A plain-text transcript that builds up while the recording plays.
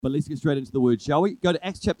But let's get straight into the word, shall we? Go to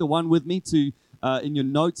Acts chapter 1 with me to in your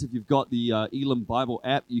notes. If you've got the Elam Bible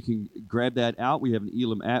app, you can grab that out. We have an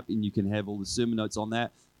Elam app, and you can have all the sermon notes on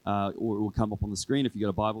that, or it will come up on the screen. If you've got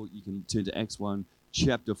a Bible, you can turn to Acts 1,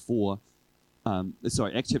 chapter 4.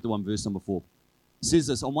 Acts chapter 1, verse number 4. It says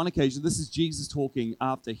this, on one occasion, this is Jesus talking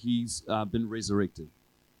after he's been resurrected.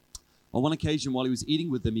 On one occasion, while he was eating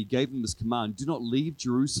with them, he gave them this command: do not leave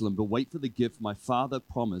Jerusalem, but wait for the gift my Father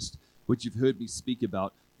promised, which you've heard me speak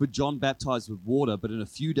about. For John baptized with water, but in a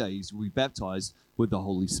few days will be baptized with the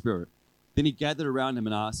Holy Spirit. Then he gathered them around him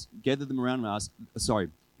and asked,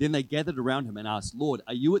 Then they gathered around him and asked, Lord,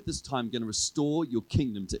 are you at this time going to restore your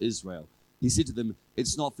kingdom to Israel? He said to them,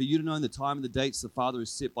 it's not for you to know the time and the dates the Father has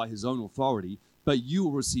set by his own authority, but you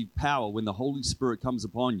will receive power when the Holy Spirit comes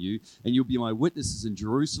upon you, and you'll be my witnesses in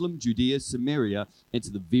Jerusalem, Judea, Samaria, and to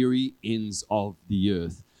the very ends of the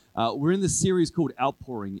earth. We're in this series called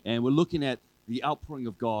Outpouring, and we're looking at the outpouring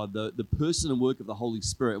of God, the person and work of the Holy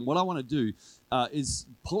Spirit. And what I want to do is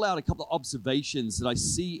pull out a couple of observations that I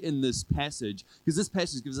see in this passage, because this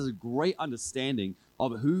passage gives us a great understanding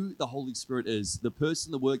of who the Holy Spirit is, the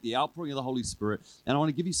person, the work, the outpouring of the Holy Spirit. And I want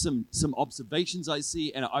to give you some observations I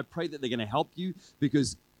see, and I pray that they're going to help you,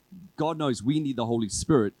 because God knows we need the Holy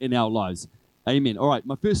Spirit in our lives. Amen. All right,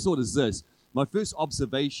 my first thought is this. My first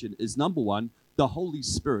observation is, number one, the Holy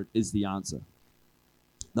Spirit is the answer.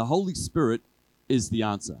 The Holy Spirit is the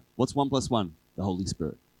answer. What's 1 + 1? The Holy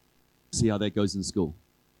Spirit. See how that goes in school.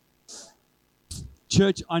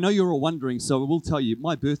 Church, I know you're all wondering, so I will tell you,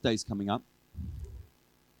 my birthday's coming up.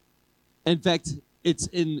 In fact, it's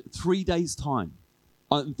in 3 days' time.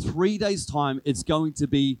 In 3 days' time, it's going to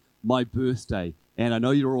be my birthday. And I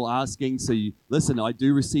know you're all asking, so listen, I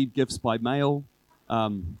do receive gifts by mail.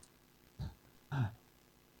 And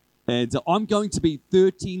I'm going to be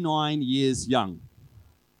 39 years young.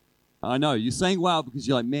 I know, you're saying wow because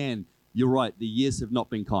you're like, man, you're right, the years have not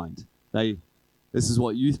been kind. This is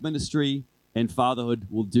what youth ministry and fatherhood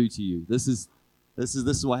will do to you. This is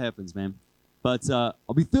what happens, man. But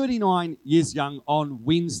I'll be 39 years young on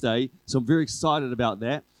Wednesday, so I'm very excited about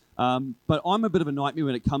that. But I'm a bit of a nightmare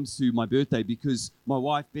when it comes to my birthday, because my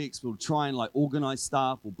wife, Bex, will try and organize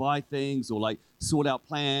stuff or buy things or sort out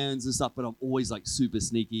plans and stuff, but I'm always super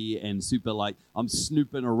sneaky and super I'm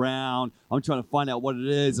snooping around. I'm trying to find out what it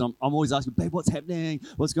is. And I'm always asking, babe, what's happening?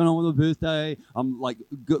 What's going on with my birthday? I'm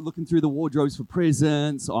looking through the wardrobes for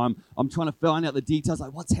presents. I'm trying to find out the details,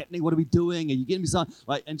 what's happening? What are we doing? Are you getting me something?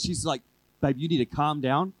 And she's like, babe, you need to calm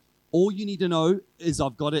down. All you need to know is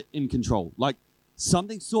I've got it in control.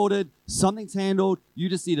 Something's sorted, something's handled. You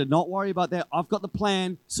just need to not worry about that. I've got the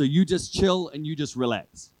plan, so you just chill and you just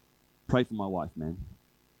relax. Pray for my wife, man.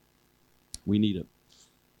 We need it.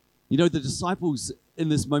 You know, the disciples in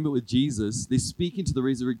this moment with Jesus, they're speaking to the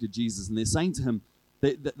resurrected Jesus, and they're saying to him,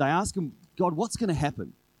 they ask him, God, what's going to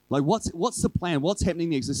happen? What's the plan? What's happening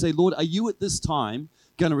next? They say, Lord, are you at this time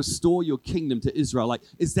going to restore your kingdom to Israel?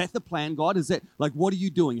 Is that the plan, God? Is that what are you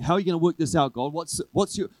doing? How are you going to work this out, God?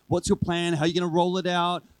 What's your plan? How are you going to roll it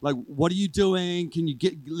out? What are you doing? Can you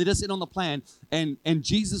let us in on the plan? And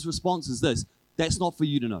Jesus' response is this: that's not for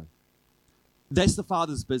you to know. That's the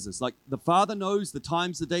Father's business. The Father knows the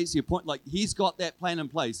times, the dates, the appointment. He's got that plan in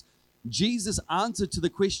place. Jesus' answer to the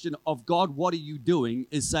question of God, what are you doing,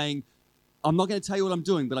 is saying, I'm not going to tell you what I'm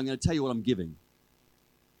doing, but I'm going to tell you what I'm giving.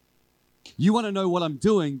 You want to know what I'm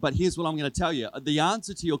doing, but here's what I'm going to tell you. The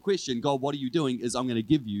answer to your question, God, what are you doing, is I'm going to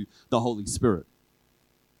give you the Holy Spirit.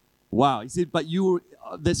 Wow. He said, but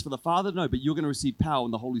that's for the Father? No, but you're going to receive power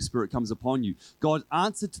when the Holy Spirit comes upon you. God's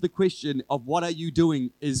answer to the question of what are you doing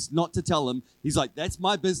is not to tell him. He's like, that's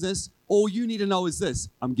my business. All you need to know is this: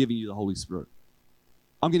 I'm giving you the Holy Spirit.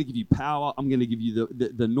 I'm going to give you power. I'm going to give you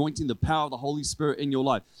the anointing, the power of the Holy Spirit in your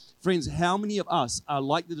life. Friends, how many of us are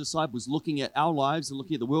like the disciples, looking at our lives and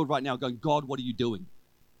looking at the world right now going, God, what are you doing?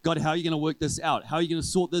 God, how are you going to work this out? How are you going to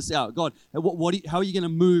sort this out? God, how are you going to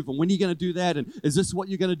move? And when are you going to do that? And is this what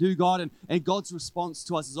you're going to do, God? And God's response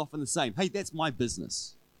to us is often the same. Hey, that's my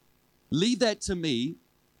business. Leave that to me.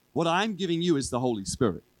 What I'm giving you is the Holy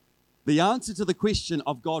Spirit. The answer to the question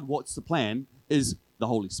of God, what's the plan, is the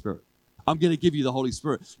Holy Spirit. I'm going to give you the Holy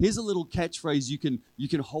Spirit. Here's a little catchphrase you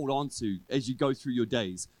can hold on to as you go through your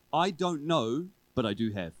days. I don't know, but I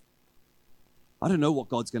do have. I don't know what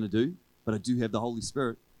God's going to do, but I do have the Holy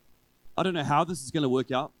Spirit. I don't know how this is going to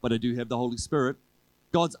work out, but I do have the Holy Spirit.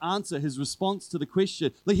 God's answer, his response to the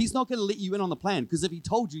question, he's not going to let you in on the plan, because if he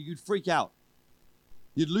told you, you'd freak out.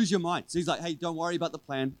 You'd lose your mind. So he's like, hey, don't worry about the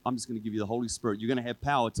plan. I'm just going to give you the Holy Spirit. You're going to have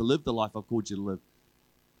power to live the life I've called you to live.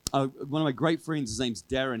 One of my great friends, his name's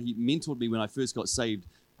Darren, he mentored me when I first got saved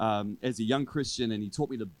as a young Christian, and he taught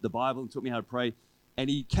me the Bible and taught me how to pray. And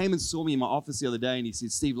he came and saw me in my office the other day, and he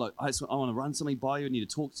said, Steve, look, I want to run something by you. I need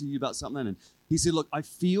to talk to you about something. And he said, look, I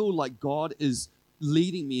feel like God is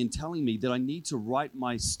leading me and telling me that I need to write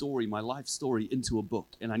my story, my life story, into a book.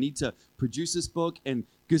 And I need to produce this book. And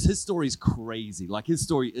because his story is crazy. Like, his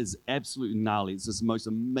story is absolutely gnarly. It's just the most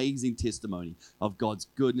amazing testimony of God's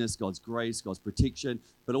goodness, God's grace, God's protection,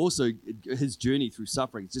 but also his journey through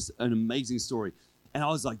suffering. It's just an amazing story. And I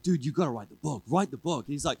was like, dude, you got to write the book. Write the book.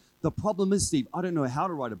 And he's like, the problem is, Steve, I don't know how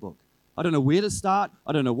to write a book. I don't know where to start.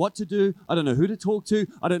 I don't know what to do. I don't know who to talk to.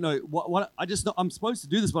 I don't know what I just know I'm supposed to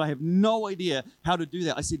do this, but I have no idea how to do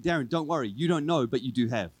that. I said, Darren, don't worry. You don't know, but you do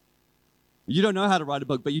have. You don't know how to write a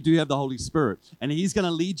book, but you do have the Holy Spirit, and he's going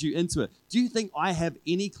to lead you into it. Do you think I have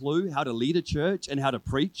any clue how to lead a church and how to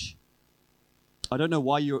preach? I don't know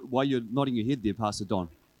why you're nodding your head there, Pastor Don.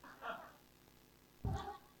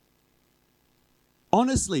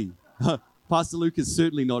 Honestly, Pastor Luke is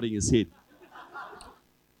certainly nodding his head.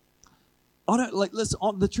 Listen,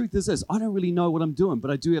 the truth is this, I don't really know what I'm doing, but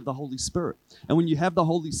I do have the Holy Spirit. And when you have the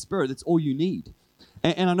Holy Spirit, that's all you need.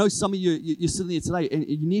 And I know some of you're sitting there today, and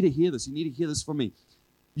you need to hear this. You need to hear this from me.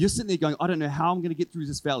 You're sitting there going, I don't know how I'm going to get through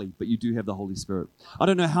this valley, but you do have the Holy Spirit. I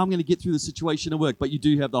don't know how I'm going to get through the situation at work, but you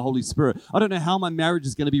do have the Holy Spirit. I don't know how my marriage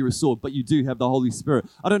is going to be restored, but you do have the Holy Spirit.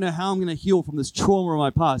 I don't know how I'm going to heal from this trauma of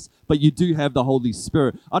my past, but you do have the Holy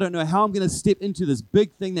Spirit. I don't know how I'm going to step into this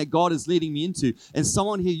big thing that God is leading me into. And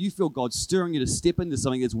someone here, you feel God stirring you to step into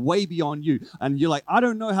something that's way beyond you. And you're like, I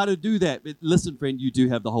don't know how to do that. But listen, friend, you do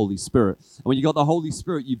have the Holy Spirit. And when you got the Holy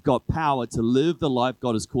Spirit, you've got power to live the life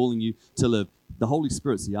God is calling you to live. The Holy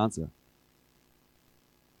Spirit's the answer.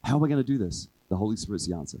 How are we going to do this? The Holy Spirit's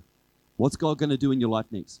the answer. What's God going to do in your life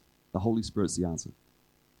next? The Holy Spirit's the answer.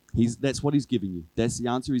 That's what he's giving you. That's the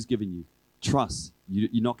answer he's giving you. Trust.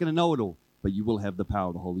 You're not going to know it all, but you will have the power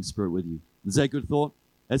of the Holy Spirit with you. Is that a good thought?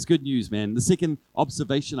 That's good news, man. The second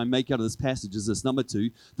observation I make out of this passage is this. Number two,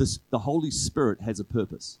 the Holy Spirit has a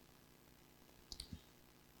purpose.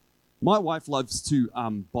 My wife loves to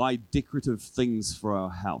buy decorative things for our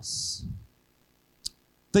house.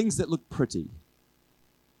 Things that look pretty.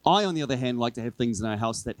 I, on the other hand, like to have things in our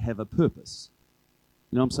house that have a purpose.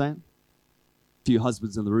 You know what I'm saying? A few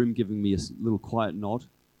husbands in the room giving me a little quiet nod,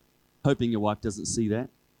 hoping your wife doesn't see that.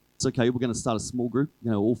 It's okay, we're going to start a small group.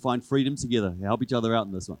 All find freedom together, help each other out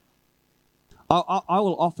in this one. I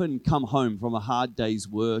will often come home from a hard day's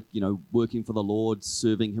work, working for the Lord,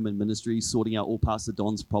 serving him in ministry, sorting out all Pastor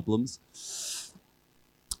Don's problems.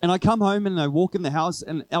 And I come home and I walk in the house,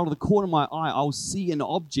 and out of the corner of my eye, I'll see an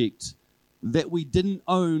object that we didn't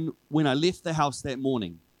own when I left the house that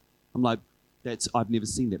morning. I'm like, I've never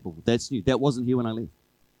seen that before. That's new. That wasn't here when I left.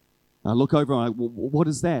 I look over and I'm like, what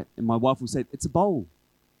is that? And my wife will say, it's a bowl.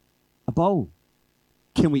 A bowl.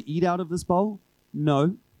 Can we eat out of this bowl?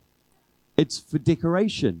 No. It's for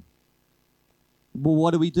decoration. Well, what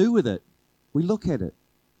do we do with it? We look at it.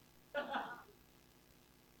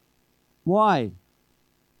 Why?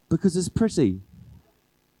 Because it's pretty.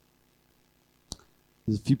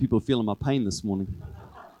 There's a few people feeling my pain this morning.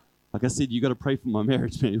 Like I said, you got to pray for my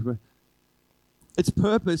marriage, man. Its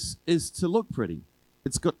purpose is to look pretty.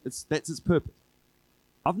 That's its purpose.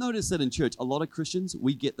 I've noticed that in church, a lot of Christians,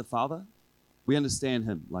 we get the Father, we understand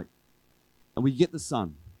him, and we get the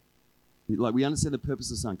Son. We understand the purpose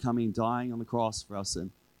of the Son, coming, dying on the cross for our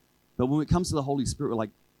sin. But when it comes to the Holy Spirit, we're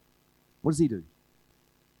like, what does he do?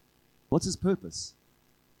 What's his purpose?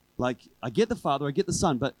 I get the Father, I get the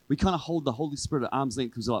Son, but we kind of hold the Holy Spirit at arm's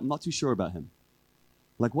length because I'm not too sure about him.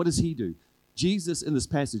 What does he do? Jesus, in this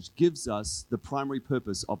passage, gives us the primary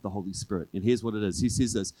purpose of the Holy Spirit. And here's what it is. He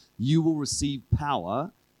says this, you will receive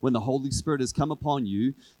power when the Holy Spirit has come upon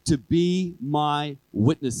you to be my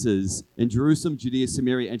witnesses in Jerusalem, Judea,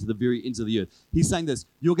 Samaria, and to the very ends of the earth. He's saying this,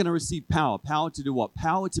 you're going to receive power. Power to do what?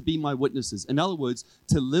 Power to be my witnesses. In other words,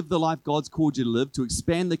 to live the life God's called you to live, to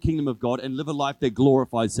expand the kingdom of God and live a life that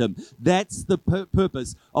glorifies him. That's the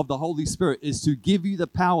purpose of the Holy Spirit, is to give you the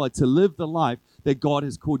power to live the life that God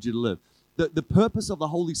has called you to live. The purpose of the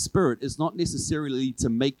Holy Spirit is not necessarily to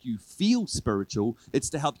make you feel spiritual, it's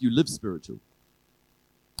to help you live spiritual.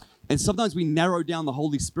 And sometimes we narrow down the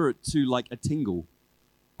Holy Spirit to a tingle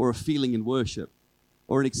or a feeling in worship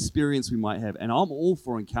or an experience we might have. And I'm all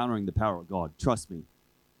for encountering the power of God, trust me.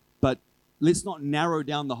 But let's not narrow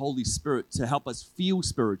down the Holy Spirit to help us feel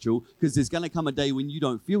spiritual, because there's going to come a day when you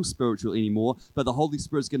don't feel spiritual anymore, but the Holy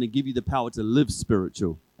Spirit's going to give you the power to live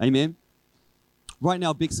spiritual. Amen? Right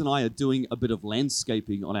now, Bex and I are doing a bit of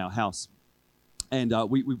landscaping on our house. And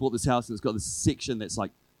we bought this house, and it's got this section that's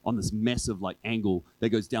on this massive angle that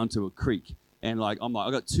goes down to a creek. And I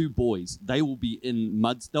got two boys. They will be in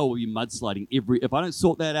mud. They will be mudsliding if I don't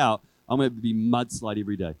sort that out, I'm going to be mudslide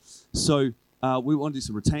every day. So we want to do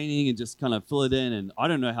some retaining and just kind of fill it in. And I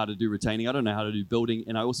don't know how to do retaining. I don't know how to do building.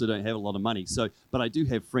 And I also don't have a lot of money. But I do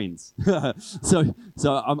have friends. so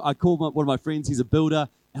I called one of my friends. He's a builder.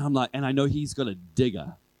 And I'm like, and I know he's got a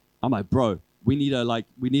digger. I'm like, bro, we need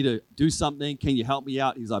to do something. Can you help me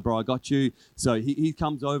out? He's like, bro, I got you. So he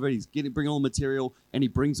comes over, he's bringing all the material, and he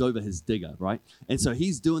brings over his digger, right? And so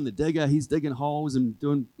he's doing the digger, he's digging holes and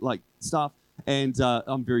doing like stuff. And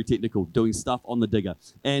I'm very technical, doing stuff on the digger.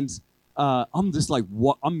 And I'm just like,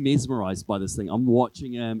 what? I'm mesmerized by this thing. I'm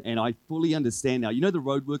watching him, and I fully understand now. You know the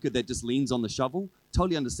road worker that just leans on the shovel?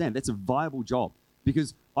 Totally understand. That's a viable job.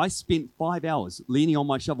 Because I spent 5 hours leaning on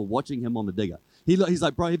my shovel, watching him on the digger. He's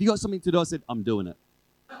like, bro, have you got something to do? I said, I'm doing it.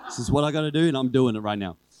 This is what I got to do, and I'm doing it right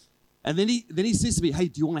now. And then he says to me, hey,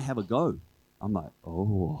 do you want to have a go? I'm like,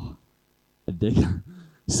 oh, a digger.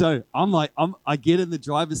 So I'm like, I get in the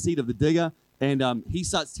driver's seat of the digger, and he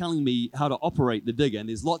starts telling me how to operate the digger. And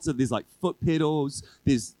there's like foot pedals,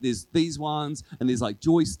 there's these ones, and there's like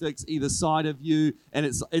joysticks either side of you, and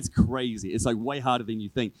it's crazy. It's like way harder than you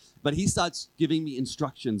think. But he starts giving me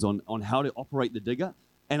instructions on how to operate the digger,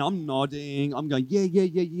 and I'm nodding. I'm going,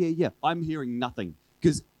 yeah. I'm hearing nothing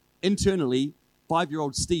because internally,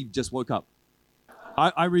 5-year-old Steve just woke up.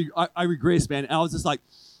 I regress, man. And I was just like,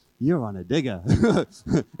 you're on a digger.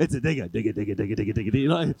 It's a digger. Digger.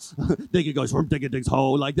 Like, digger goes from digger digs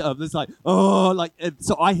hole. Like, it's like, oh, like,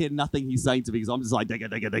 so I hear nothing he's saying to me because I'm just like, digger.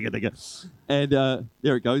 And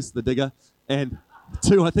there it goes, the digger. And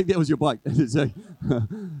 2, I think that was your bike.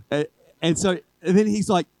 and then he's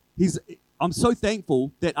like, I'm so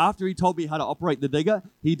thankful that after he told me how to operate the digger,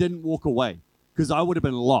 he didn't walk away. Because I would have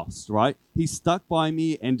been lost, right? He stuck by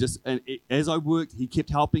me, and as I worked, he kept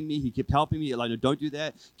helping me. Like, no, don't do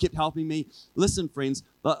that. Kept helping me. Listen, friends,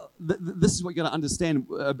 this is what you got to understand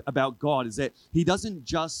about God, is that he doesn't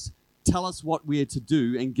just tell us what we're to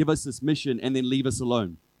do and give us this mission and then leave us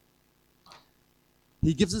alone.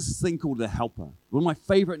 He gives us this thing called the Helper. One of my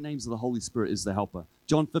favorite names of the Holy Spirit is the Helper.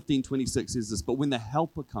 John 15:26 says this, but when the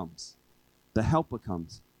Helper comes,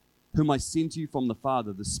 whom I send to you from the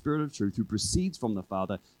Father, the Spirit of truth, who proceeds from the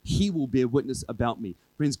Father, he will bear witness about me.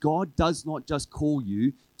 Friends, God does not just call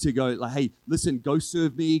you to go like, hey, listen, go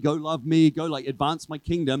serve me, go love me, go like advance my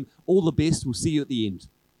kingdom. All the best, we'll see you at the end.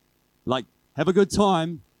 Like, have a good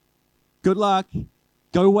time, good luck,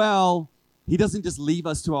 go well. He doesn't just leave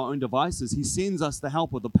us to our own devices. He sends us the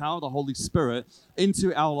Helper, the power of the Holy Spirit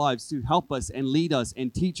into our lives to help us and lead us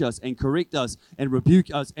and teach us and correct us and rebuke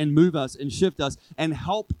us and move us and shift us and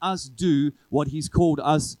help us do what he's called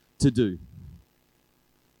us to do.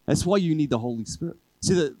 That's why you need the Holy Spirit.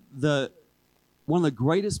 See, one of the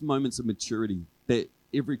greatest moments of maturity that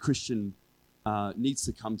every Christian needs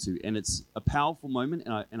to come to, and it's a powerful moment,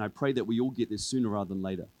 and I pray that we all get this sooner rather than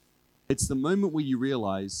later. It's the moment where you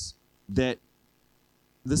realize that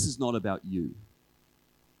this is not about you.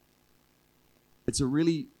 It's a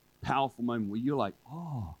really powerful moment where you're like,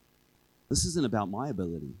 oh, this isn't about my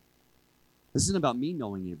ability. This isn't about me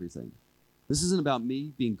knowing everything. This isn't about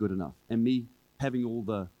me being good enough and me having all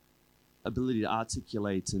the ability to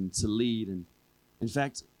articulate and to lead. And in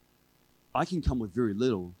fact, I can come with very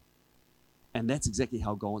little, and that's exactly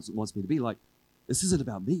how God wants me to be. Like, this isn't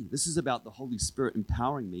about me. This is about the Holy Spirit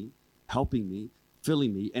empowering me, helping me,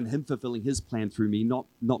 filling me, and him fulfilling his plan through me, not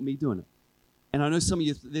me doing it. And I know some of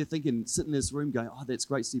you, they're thinking, sitting in this room going, oh, that's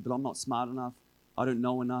great, Steve, but I'm not smart enough. I don't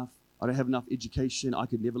know enough. I don't have enough education. I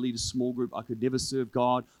could never lead a small group. I could never serve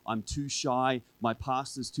God. I'm too shy. My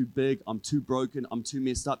past is too big. I'm too broken. I'm too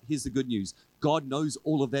messed up. Here's the good news. God knows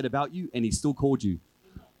all of that about you, and he still called you.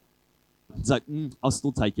 It's like, I'll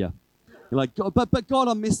still take you. You're like, God, but God,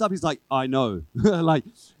 I'm messed up. He's like, I know.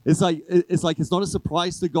 It's not a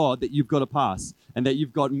surprise to God that you've got a past and that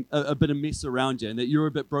you've got a bit of mess around you and that you're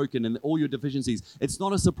a bit broken and all your deficiencies. It's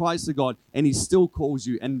not a surprise to God, and he still calls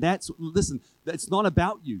you. And that's not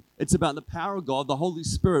about you. It's about the power of God, the Holy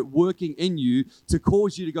Spirit working in you to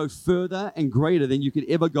cause you to go further and greater than you could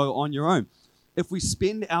ever go on your own. If we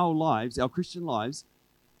spend our lives, our Christian lives,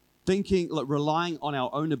 relying on our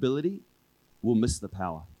own ability, we'll miss the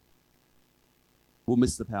power. We'll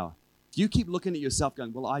miss the power. If you keep looking at yourself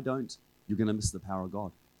going, well, I don't, you're going to miss the power of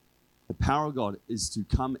God. The power of God is to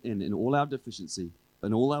come in all our deficiency,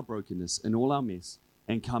 in all our brokenness, in all our mess,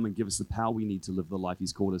 and come and give us the power we need to live the life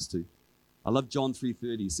he's called us to. I love John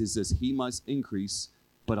 3:30. It says this, he must increase,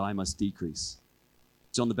 but I must decrease.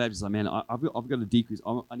 John the Baptist is like, man, I've got to decrease.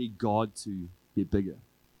 I need God to get bigger.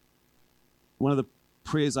 One of the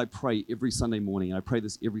prayers I pray every Sunday morning, and I pray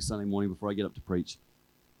this every Sunday morning before I get up to preach,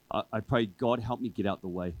 I pray, God, help me get out the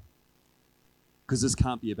way. Because this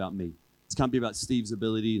can't be about me. This can't be about Steve's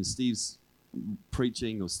ability and Steve's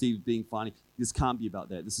preaching or Steve being funny. This can't be about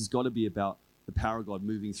that. This has got to be about the power of God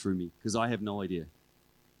moving through me, because I have no idea.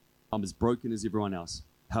 I'm as broken as everyone else.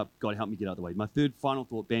 God, help me get out of the way. My third final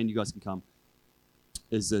thought, band, you guys can come,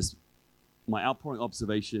 is this. My outpouring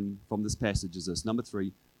observation from this passage is this. Number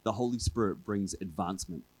 3, the Holy Spirit brings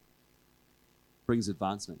advancement. Brings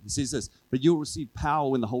advancement. He says this, but you'll receive power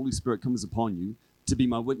when the Holy Spirit comes upon you to be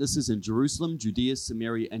my witnesses in Jerusalem, Judea,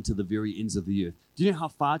 Samaria, and to the very ends of the earth. Do you know how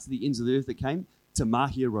far to the ends of the earth it came? To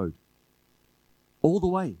Mahia Road. All the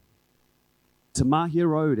way. To Mahia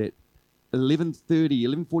Road at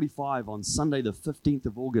 11:45 on Sunday the 15th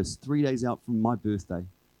of August, 3 days out from my birthday.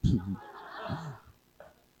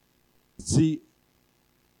 See,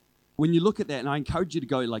 when you look at that, and I encourage you to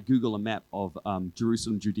go Google a map of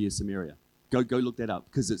Jerusalem, Judea, Samaria. Go look that up,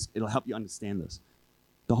 because it'll help you understand this.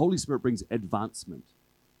 The Holy Spirit brings advancement.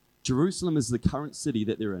 Jerusalem is the current city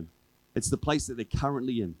that they're in. It's the place that they're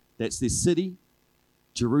currently in. That's their city.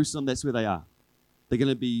 Jerusalem, that's where they are. They're going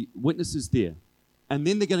to be witnesses there. And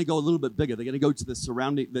then they're going to go a little bit bigger. They're going to go to the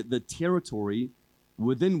surrounding, the territory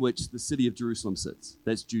within which the city of Jerusalem sits.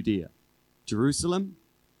 That's Judea. Jerusalem,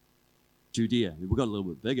 Judea. We got a little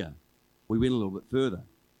bit bigger. We went a little bit further.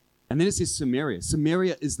 And then it says Samaria.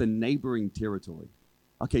 Samaria is the neighboring territory.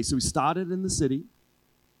 Okay, so we started in the city,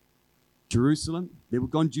 Jerusalem. Then we've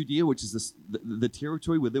gone Judea, which is the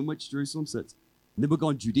territory within which Jerusalem sits. And then we've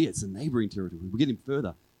gone Judea. It's a neighboring territory. We're getting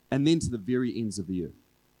further. And then to the very ends of the earth.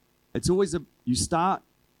 It's always you start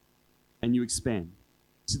and you expand.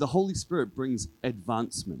 See, the Holy Spirit brings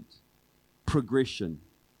advancement, progression,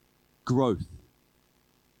 growth.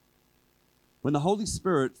 When the Holy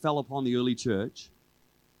Spirit fell upon the early church,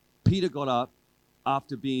 Peter got up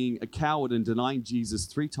after being a coward and denying Jesus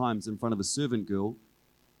 3 times in front of a servant girl.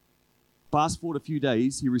 Fast forward a few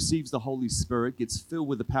days, he receives the Holy Spirit, gets filled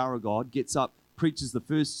with the power of God, gets up, preaches the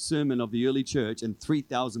first sermon of the early church, and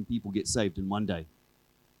 3,000 people get saved in one day.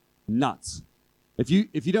 Nuts. If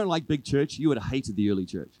you don't like big church, you would have hated the early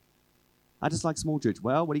church. I just like small church.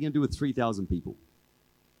 Well, what are you going to do with 3,000 people?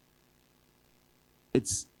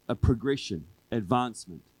 It's a progression,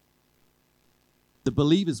 advancement. The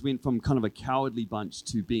believers went from kind of a cowardly bunch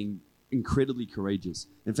to being incredibly courageous.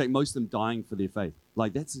 In fact, most of them dying for their faith.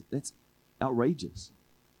 That's outrageous.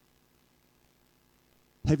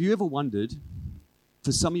 Have you ever wondered,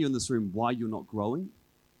 for some of you in this room, why you're not growing?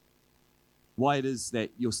 Why it is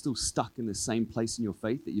that you're still stuck in the same place in your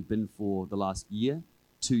faith that you've been for the last year,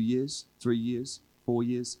 2 years, 3 years, 4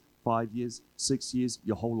 years, 5 years, 6 years,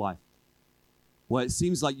 your whole life? Well, it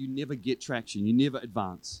seems like you never get traction. You never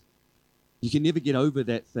advance. You can never get over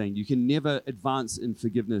that thing. You can never advance in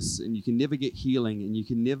forgiveness, and you can never get healing, and you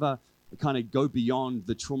can never kind of go beyond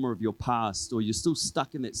the trauma of your past, or you're still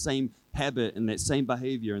stuck in that same habit and that same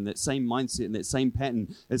behavior and that same mindset and that same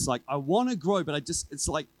pattern. It's like, I want to grow, but it's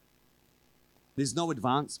like there's no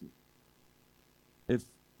advancement. If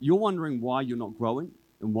you're wondering why you're not growing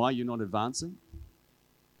and why you're not advancing,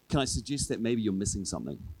 can I suggest that maybe you're missing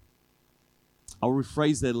something? I'll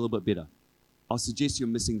rephrase that a little bit better. I'll suggest you're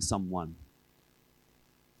missing someone.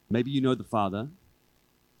 Maybe you know the Father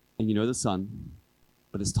and you know the Son,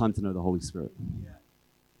 but it's time to know the Holy Spirit.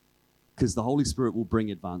 Because the Holy Spirit will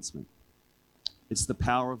bring advancement. It's the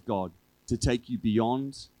power of God to take you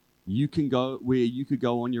beyond. You can go where you could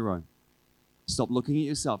go on your own. Stop looking at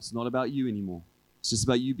yourself. It's not about you anymore. It's just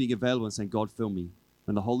about you being available and saying, God, fill me.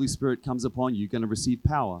 When the Holy Spirit comes upon you, you're going to receive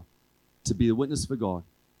power to be the witness for God,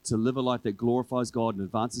 to live a life that glorifies God and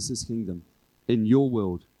advances His kingdom in your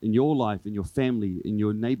world, in your life, in your family, in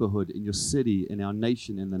your neighborhood, in your city, in our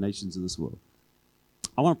nation, and the nations of this world.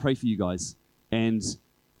 I want to pray for you guys. And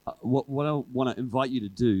what I want to invite you to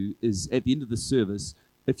do is, at the end of the service,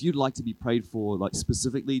 if you'd like to be prayed for,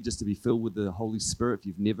 specifically just to be filled with the Holy Spirit, if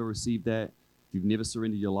you've never received that, if you've never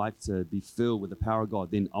surrendered your life to be filled with the power of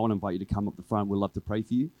God, then I want to invite you to come up the front. We'd love to pray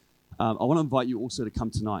for you. I want to invite you also to come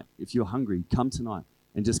tonight. If you're hungry, come tonight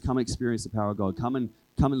and just come experience the power of God. Come and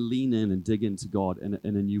lean in and dig into God in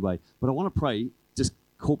a new way. But I want to pray just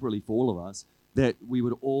corporately for all of us that we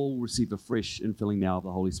would all receive a fresh infilling now of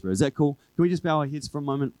the Holy Spirit. Is that cool? Can we just bow our heads for a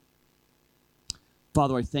moment?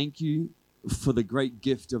 Father, I thank you for the great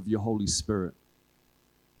gift of your Holy Spirit.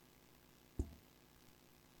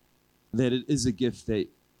 That it is a gift that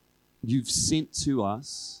you've sent to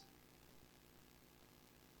us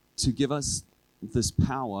to give us this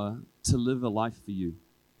power to live a life for you.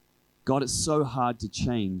 God, it's so hard to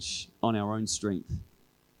change on our own strength.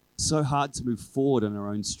 So hard to move forward on our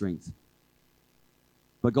own strength.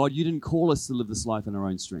 But God, you didn't call us to live this life in our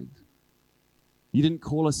own strength. You didn't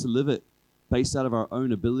call us to live it based out of our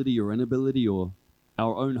own ability or inability or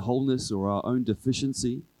our own wholeness or our own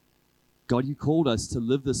deficiency. God, you called us to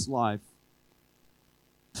live this life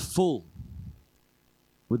full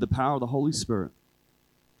with the power of the Holy Spirit,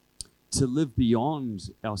 to live beyond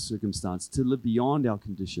our circumstance, to live beyond our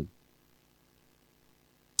condition.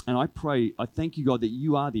 And I pray, I thank you, God, that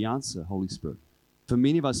you are the answer, Holy Spirit. For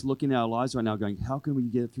many of us looking at our lives right now going, how can we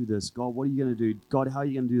get through this? God, what are you going to do? God, how are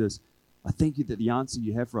you going to do this? I thank you that the answer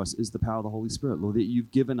you have for us is the power of the Holy Spirit, Lord, that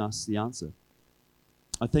you've given us the answer.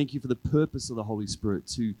 I thank you for the purpose of the Holy Spirit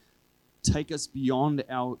to take us beyond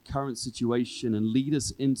our current situation and lead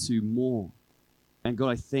us into more. And God,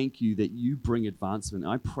 I thank you that you bring advancement.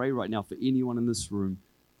 I pray right now for anyone in this room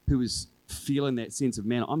who is feeling that sense of,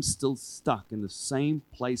 man, I'm still stuck in the same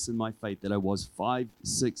place in my faith that I was 5,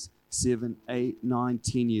 6, 7, 8, 9,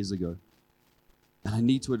 10 years ago. And I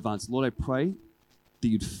need to advance. Lord, I pray that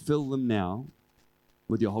you'd fill them now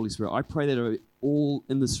with your Holy Spirit. I pray that all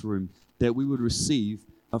in this room, that we would receive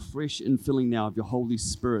a fresh infilling now of your Holy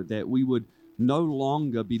Spirit, that we would no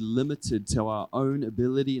longer be limited to our own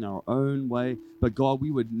ability in our own way, but God,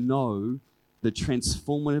 we would know the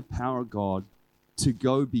transformative power of God to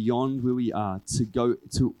go beyond where we are, to go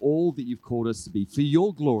to all that you've called us to be, for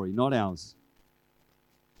your glory, not ours.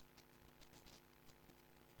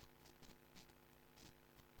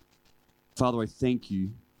 Father, I thank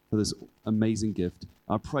you for this amazing gift.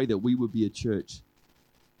 I pray that we would be a church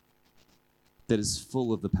that is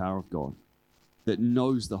full of the power of God, that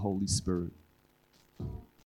knows the Holy Spirit,